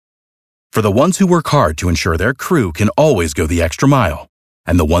For the ones who work hard to ensure their crew can always go the extra mile,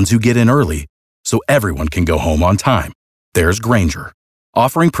 and the ones who get in early so everyone can go home on time, there's Grainger,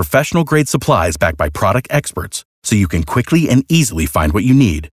 offering professional-grade supplies backed by product experts so you can quickly and easily find what you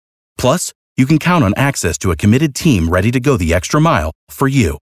need. Plus, you can count on access to a committed team ready to go the extra mile for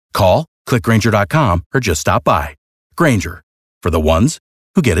you. Call, click Grainger.com, or just stop by. Grainger, for the ones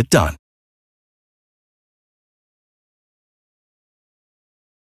who get it done.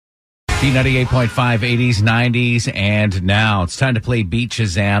 B98.5, 80s, 90s, and now it's time to play Beat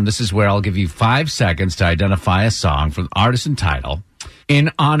Shazam. This is where I'll give you 5 seconds to identify a song from the artist and title.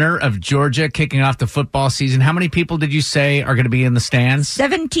 In honor of Georgia kicking off the football season, how many people did you say are going to be in the stands?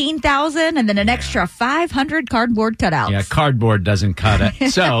 17,000 and then an extra 500 cardboard cutouts. Yeah, cardboard doesn't cut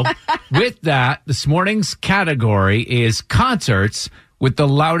it. So with that, this morning's category is concerts with the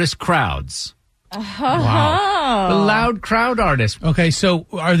loudest crowds. Wow. The loud crowd artists. Okay, so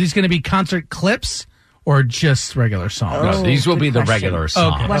are these going to be concert clips or just regular songs? No, these will be the question. regular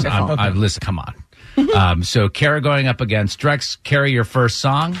songs. Okay. Wonderful. Listen, come on. So Kara going up against Drex. Kara, your first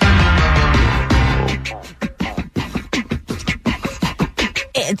song.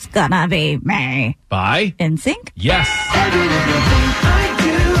 It's gonna be me. By? NSYNC? Yes.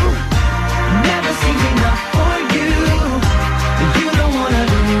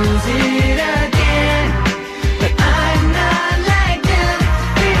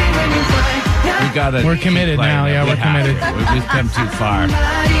 We're committed now. Yeah, we're committed. We've come too far. All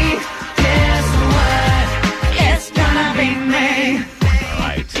right.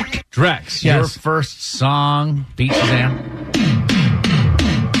 Drex, Yes. your first song, Beat Shazam.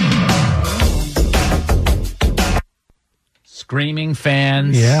 Screaming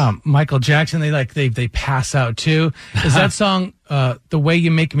fans. Yeah, Michael Jackson. They pass out too. Is that song "The Way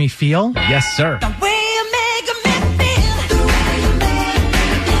You Make Me Feel"? Yes, sir.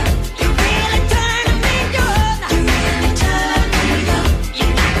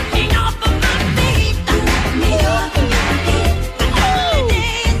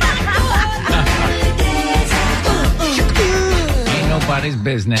 Nobody's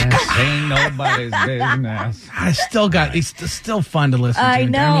business. Ain't nobody's business. It's still fun to listen to. I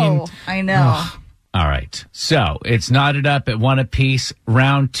know. All right. So it's knotted up at 1 apiece.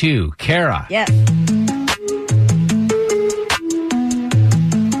 Round 2. Kara. Yes.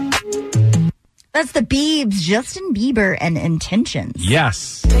 That's the Biebs, Justin Bieber, and Intentions.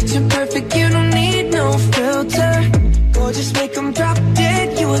 Yes. Picture perfect, you don't need no filter. Gorgeous, make them drop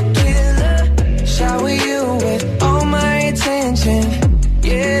dead, you a killer. Shower you with all my attention.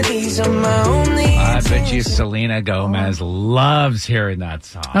 Yeah, these are my only I bet you Selena Gomez loves hearing that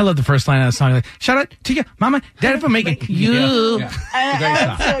song. I love the first line of the song. Like, shout out to your mama, daddy for making you. Yeah.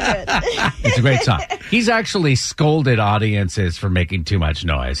 It's a great song. He's actually scolded audiences for making too much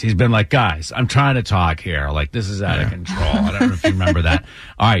noise. He's been like, guys, I'm trying to talk here. Like, this is out of control. I don't know if you remember that.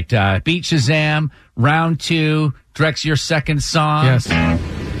 All right. Beat Shazam, round 2. Drex, your second song. Yes.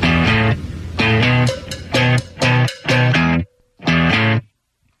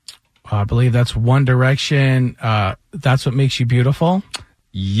 I believe that's One Direction. That's What Makes You Beautiful.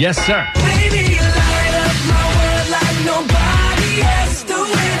 Yes, sir. Baby, you light up my world like nobody else. The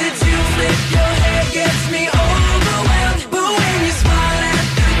way that you flip your hair gets me overwhelmed. But when you smile at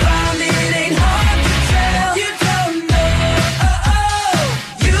the ground, it ain't hard to tell. You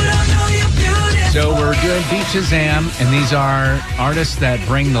don't know you're beautiful. So we're doing Beat Shazam, and these are artists that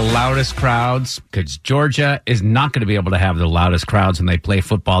bring the loudest crowds, because Georgia is not going to be able to have the loudest crowds when they play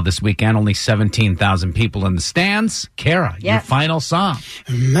football this weekend. Only 17,000 people in the stands. Kara, your final song.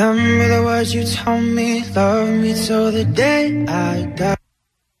 Remember the words you told me, love me till the day I die.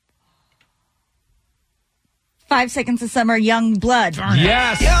 5 Seconds of Summer, Young Blood.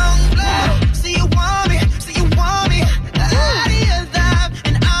 Yes. Young blood, so you want me, out of your life,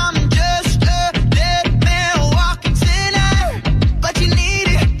 and I'm just a dead man walking tonight. But you need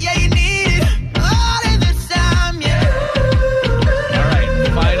it, yeah, you need it, all of the time, yeah. All right,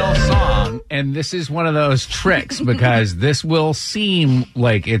 final song. And this is one of those tricks, because this will seem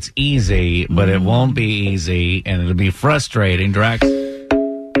like it's easy, but it won't be easy, and it'll be frustrating. Drex.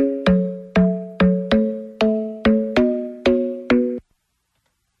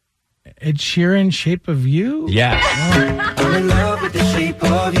 Ed Sheeran, Shape of You? Yes. I'm in love with the shape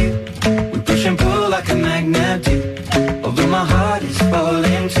of you. We push and pull like a magnet do. Although my heart is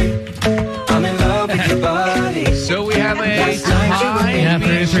falling too. I'm in love with your body. So we have a tie. Yeah,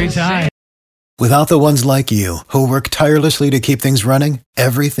 3-3 tie. Without the ones like you, who work tirelessly to keep things running,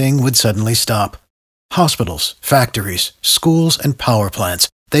 everything would suddenly stop. Hospitals, factories, schools, and power plants,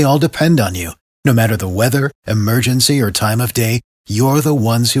 they all depend on you. No matter the weather, emergency, or time of day, you're the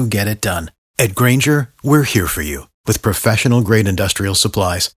ones who get it done. At Grainger, we're here for you with professional-grade industrial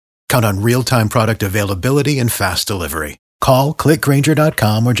supplies. Count on real-time product availability and fast delivery. Call, click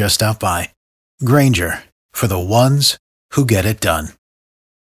Grainger.com, or just stop by. Grainger, for the ones who get it done.